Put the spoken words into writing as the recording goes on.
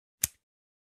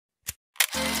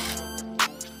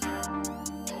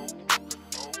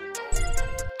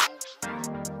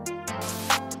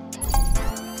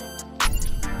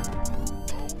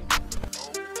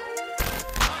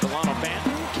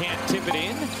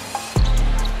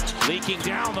Leaking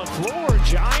down the floor,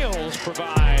 Giles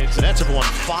provides. The Nets have won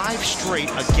 5 straight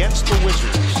against the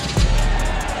Wizards.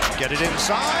 Get it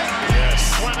inside.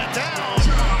 Yes. Slam it down.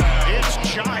 It's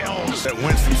Giles. That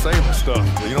Winston-Salem stuff.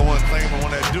 You don't want to claim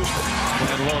on that Duke. And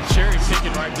a little cherry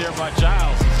picking right there by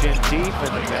Giles. In deep,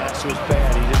 and the pass was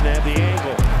bad. He didn't have the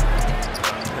angle.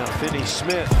 Now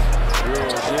Finney-Smith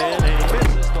drills in, and he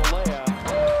misses the layup.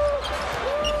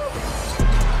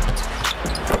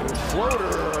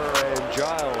 Floater, and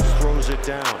Giles throws it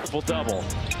down. Double.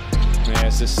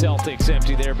 As the Celtics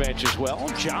empty their bench as well.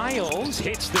 Giles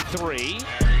hits the 3.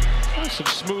 Oh, some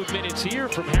smooth minutes here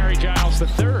from Harry Giles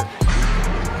III.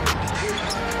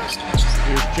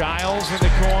 Here's Giles in the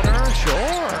corner.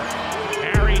 Sure.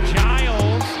 Harry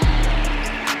Giles.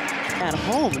 At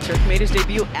home, Turk made his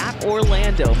debut at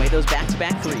Orlando. Made those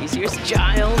back-to-back threes. Here's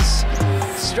Giles.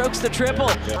 Strokes the triple.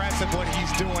 Impressive what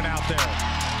he's doing out there.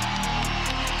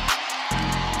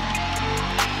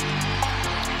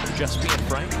 Just being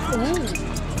frank. Ooh,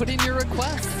 put in your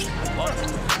request.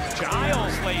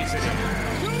 Giles lays it in.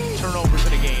 Turnovers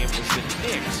in a game was the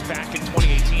Knicks back in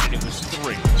 2018, and it was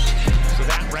 3. So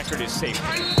that record is safe.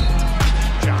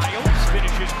 Giles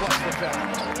finishes plus the foul.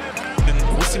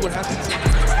 We'll see what happens.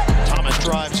 Thomas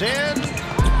drives in.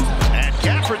 And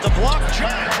Gafford the block.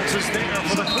 Giles is there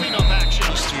for the cleanup action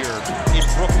here in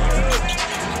Brooklyn.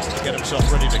 To get himself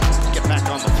ready to get back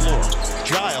on the floor.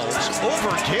 Giles over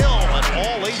Gill, an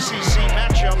all-ACC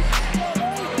matchup.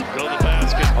 Go to the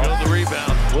basket, go to the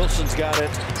rebound. Wilson's got it.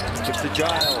 It's to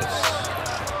Giles.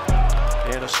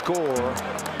 And a score.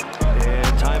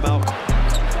 And timeout.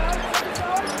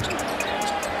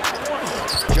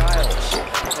 Giles.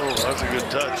 Oh, that's a good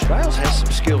touch. Giles has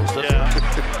some skills, doesn't he?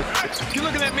 You're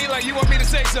looking at me like you want me to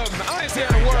say something. I ain't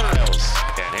saying a word.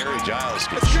 And Harry Giles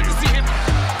can It's good to see him.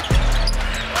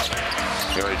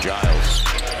 Harry Giles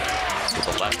with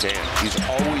the left hand. He's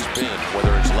always been,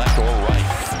 whether it's left or right.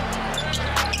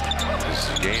 This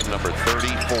is game number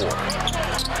 34.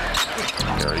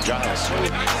 Harry Giles.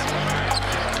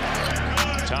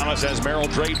 Thomas has Merrill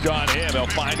draped on him. He'll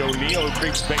find O'Neal, who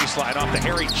creeps baseline off to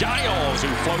Harry Giles,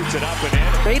 who floats it up and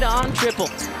in. Straight on triple.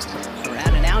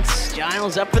 Around and out,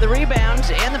 Giles up for the rebound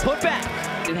and the putback.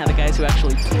 Didn't have the guys who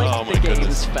actually played the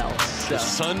games felt. So. The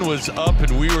sun was up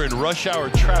and we were in rush hour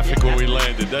traffic when we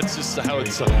landed. That's just how it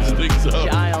sums things up.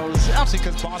 Giles up.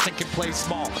 Because Boston can play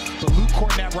small. But Luke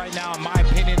Kornet right now, in my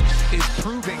opinion, is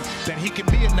proving that he can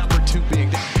be a number 2 big.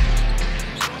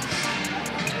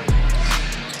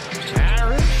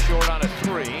 Harris short on a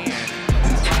 3.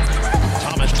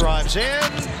 Thomas drives in.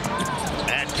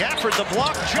 And Gafford the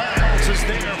block. Giles is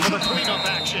there for the cleanup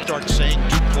action. Start saying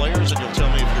Duke players and you'll tell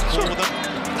me if you're cool with them.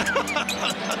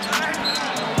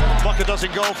 Bucket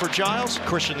doesn't go for Giles.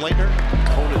 Christian Laettner.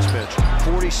 Opponent's bench.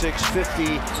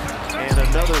 46-50 and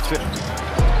another 50.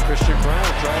 Christian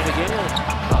Brown trying again.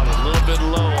 A little bit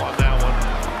low on that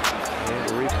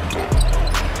And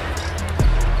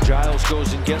Giles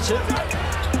goes and gets it.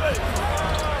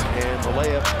 And the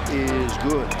layup is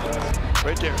good.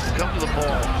 right there. Come to the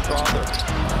ball. Father.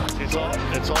 It's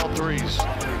all threes.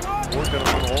 Working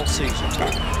on all season.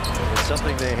 It's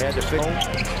something they had to fix.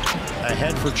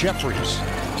 Ahead for Jeffries.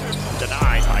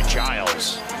 Denied by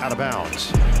Giles. Out of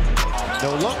bounds.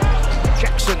 No look.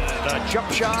 Jackson, the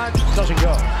jump shot doesn't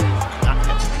go.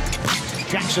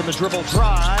 Jackson, the dribble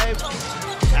drive.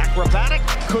 Acrobatic,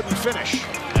 couldn't finish.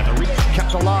 And the reach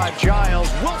kept alive.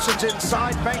 Giles, Wilson's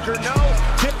inside. Banker, no.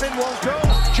 Tippin won't go.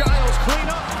 Giles clean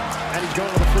up. And he's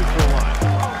going to the free throw line.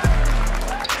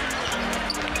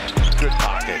 Good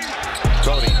pocket.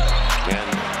 Cody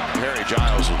and Harry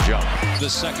Giles will jump. The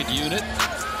second unit,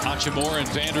 𝐂𝐿𝐿 and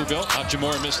Vanderbilt.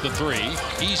 𝐂𝐿𝐿 missed the three.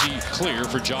 Easy clear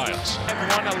for Giles.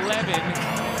 111.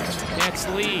 Nets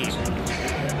lead.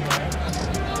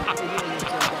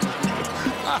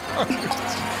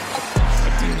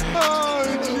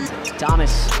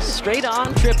 Thomas straight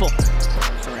on triple.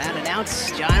 Around and out.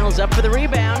 Giles up for the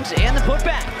rebound and the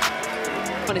putback.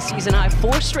 On a season high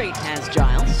 4 straight has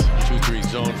Giles. 2-3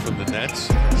 zone from the Nets.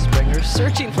 Springer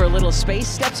searching for a little space,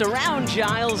 steps around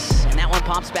Giles, and that one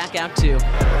pops back out too.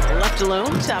 Left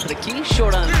alone, top of the key,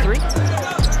 short on 3.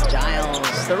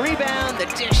 Giles, the rebound, the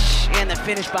dish, and the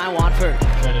finish by Watford.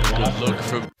 Good look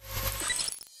from